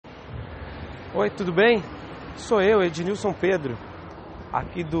Oi, tudo bem? Sou eu, Ednilson Pedro,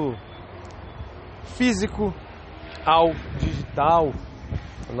 aqui do Físico ao Digital,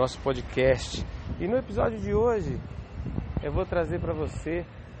 o nosso podcast. E no episódio de hoje eu vou trazer para você,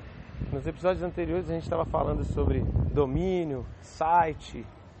 nos episódios anteriores a gente estava falando sobre domínio, site.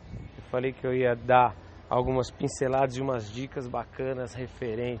 Eu falei que eu ia dar algumas pinceladas e umas dicas bacanas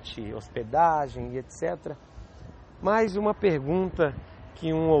referente hospedagem e etc. Mais uma pergunta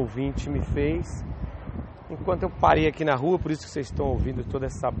que um ouvinte me fez enquanto eu parei aqui na rua, por isso que vocês estão ouvindo toda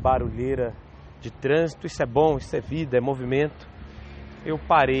essa barulheira de trânsito. Isso é bom, isso é vida, é movimento. Eu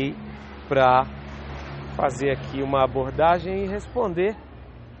parei para fazer aqui uma abordagem e responder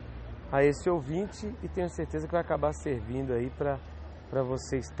a esse ouvinte, e tenho certeza que vai acabar servindo aí para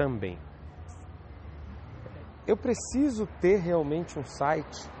vocês também. Eu preciso ter realmente um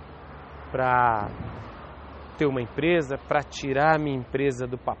site para ter uma empresa, para tirar a minha empresa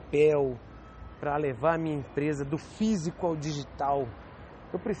do papel, para levar a minha empresa do físico ao digital.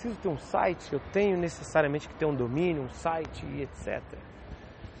 Eu preciso ter um site, eu tenho necessariamente que ter um domínio, um site e etc.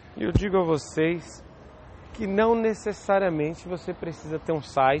 E eu digo a vocês que não necessariamente você precisa ter um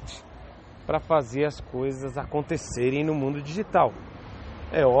site para fazer as coisas acontecerem no mundo digital.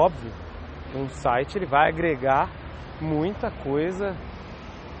 É óbvio, um site ele vai agregar muita coisa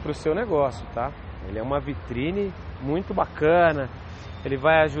para o seu negócio, tá? Ele é uma vitrine muito bacana, ele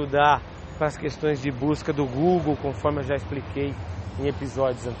vai ajudar para as questões de busca do Google, conforme eu já expliquei em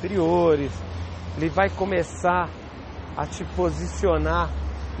episódios anteriores. Ele vai começar a te posicionar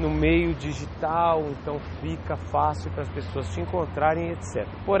no meio digital, então fica fácil para as pessoas te encontrarem, etc.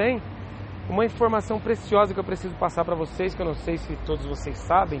 Porém, uma informação preciosa que eu preciso passar para vocês, que eu não sei se todos vocês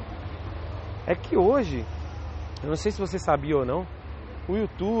sabem, é que hoje, eu não sei se você sabia ou não, o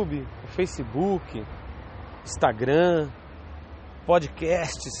YouTube, o Facebook, Instagram,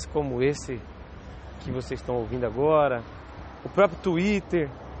 podcasts como esse que vocês estão ouvindo agora, o próprio Twitter,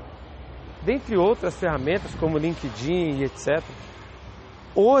 dentre outras ferramentas como LinkedIn e etc.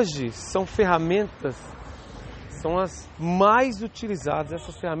 Hoje são ferramentas, são as mais utilizadas,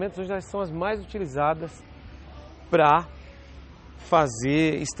 essas ferramentas hoje são as mais utilizadas para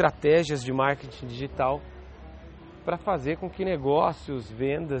fazer estratégias de marketing digital, para fazer com que negócios,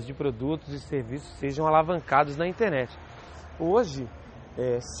 vendas de produtos e serviços sejam alavancados na internet. Hoje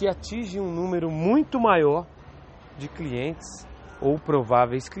se atinge um número muito maior de clientes ou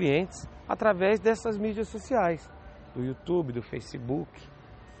prováveis clientes através dessas mídias sociais, do YouTube, do Facebook,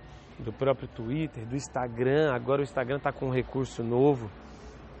 do próprio Twitter, do Instagram. Agora o Instagram está com um recurso novo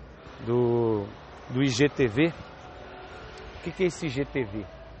do IGTV. O que é esse IGTV?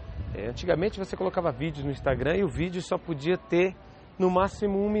 Antigamente você colocava vídeos no Instagram e o vídeo só podia ter no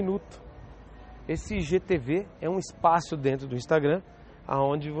máximo 1 minuto. Esse IGTV é um espaço dentro do Instagram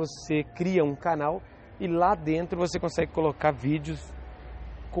onde você cria um canal e lá dentro você consegue colocar vídeos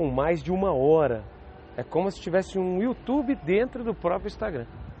com mais de 1 hora. É como se tivesse um YouTube dentro do próprio Instagram.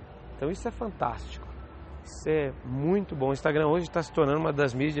 Então isso é fantástico, isso é muito bom. O Instagram hoje está se tornando uma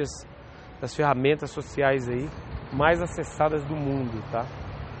das mídias, das ferramentas sociais aí mais acessadas do mundo, tá?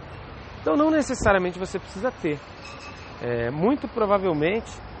 Então não necessariamente você precisa ter. Muito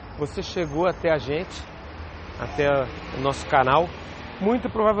provavelmente você chegou até a gente, até o nosso canal,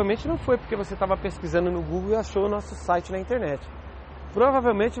 muito provavelmente não foi porque você estava pesquisando no Google e achou o nosso site na internet.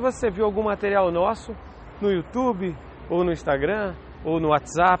 Provavelmente você viu algum material nosso no YouTube, ou no Instagram, ou no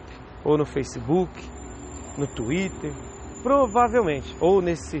WhatsApp, ou no Facebook, no Twitter, provavelmente, ou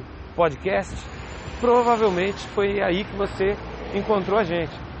nesse podcast, provavelmente foi aí que você encontrou a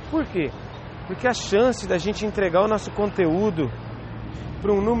gente. Por quê? Porque a chance da gente entregar o nosso conteúdo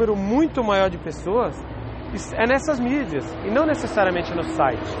para um número muito maior de pessoas é nessas mídias e não necessariamente no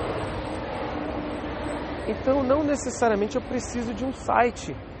site. Então não necessariamente eu preciso de um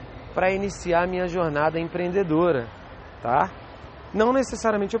site para iniciar a minha jornada empreendedora, tá? Não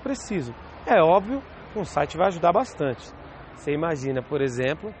necessariamente eu preciso. É óbvio que um site vai ajudar bastante. Você imagina, por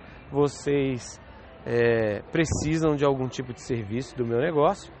exemplo, vocês precisam de algum tipo de serviço do meu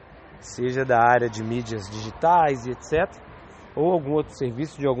negócio, seja da área de mídias digitais e etc., ou algum outro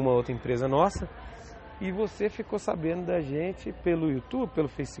serviço de alguma outra empresa nossa, e você ficou sabendo da gente pelo YouTube, pelo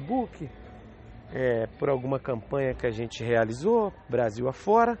Facebook, por alguma campanha que a gente realizou, Brasil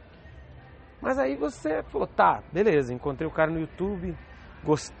afora. Mas aí você falou, tá, beleza, encontrei o cara no YouTube,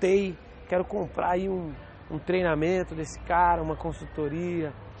 gostei, quero comprar aí um treinamento desse cara, uma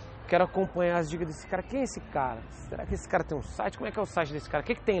consultoria, quero acompanhar as dicas desse cara. Quem é esse cara? Será que esse cara tem um site? Como é que é o site desse cara? O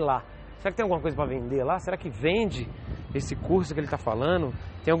que tem lá? Será que tem alguma coisa para vender lá? Será que vende esse curso que ele está falando?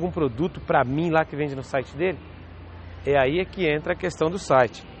 Tem algum produto para mim lá que vende no site dele? É aí que entra a questão do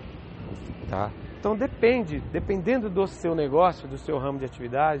site. tá? Então dependendo do seu negócio, do seu ramo de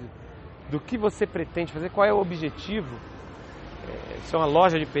atividade, do que você pretende fazer, qual é o objetivo. Se é uma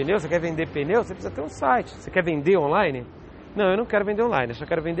loja de pneus, você quer vender pneus, você precisa ter um site. Você quer vender online? Não, eu não quero vender online, eu só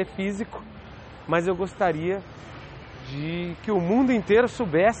quero vender físico, mas eu gostaria de que o mundo inteiro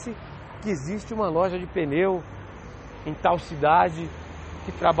soubesse que existe uma loja de pneu em tal cidade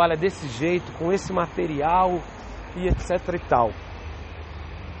que trabalha desse jeito, com esse material e etc e tal.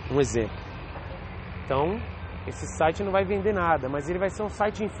 Um exemplo. Então, esse site não vai vender nada, mas ele vai ser um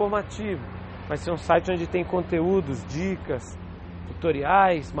site informativo, vai ser um site onde tem conteúdos, dicas,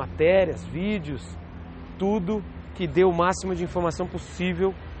 tutoriais, matérias, vídeos, tudo que dê o máximo de informação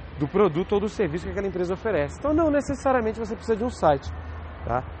possível do produto ou do serviço que aquela empresa oferece. Então não necessariamente você precisa de um site,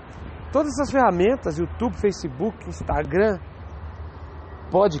 tá? Todas essas ferramentas, YouTube, Facebook, Instagram,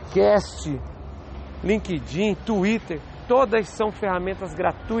 podcast, LinkedIn, Twitter, todas são ferramentas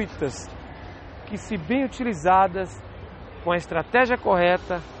gratuitas que, se bem utilizadas, com a estratégia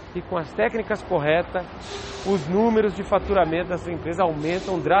correta e com as técnicas corretas, os números de faturamento da sua empresa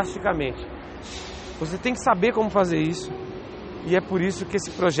aumentam drasticamente. Você tem que saber como fazer isso, e é por isso que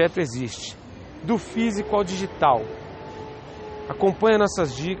esse projeto existe. Do físico ao digital. Acompanha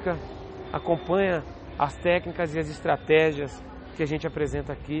nossas dicas, acompanha as técnicas e as estratégias que a gente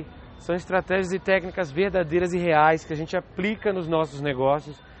apresenta aqui. São estratégias e técnicas verdadeiras e reais que a gente aplica nos nossos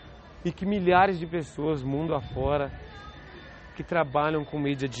negócios e que milhares de pessoas mundo afora que trabalham com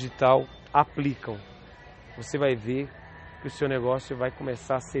mídia digital aplicam. Você vai ver que o seu negócio vai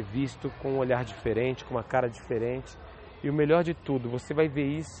começar a ser visto com um olhar diferente, com uma cara diferente. E o melhor de tudo, você vai ver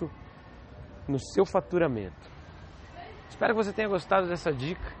isso no seu faturamento. Espero que você tenha gostado dessa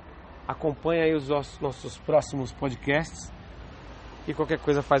dica. Acompanhe aí os nossos próximos podcasts. E qualquer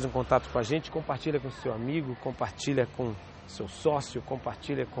coisa, faz um contato com a gente, compartilha com seu amigo, compartilha com seu sócio,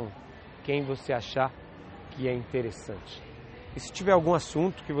 compartilha com quem você achar que é interessante. E se tiver algum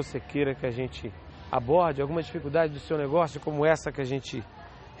assunto que você queira que a gente aborde, alguma dificuldade do seu negócio como essa que a gente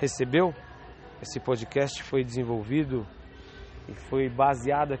recebeu, esse podcast foi desenvolvido e foi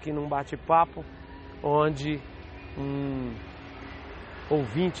baseado aqui num bate-papo onde um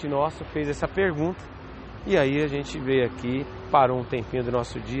ouvinte nosso fez essa pergunta e aí a gente veio aqui, parou um tempinho do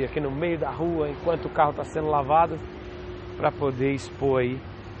nosso dia aqui no meio da rua enquanto o carro está sendo lavado para poder expor aí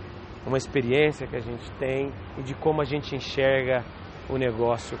uma experiência que a gente tem e de como a gente enxerga o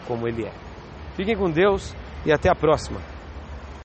negócio como ele é. Fiquem com Deus e até a próxima!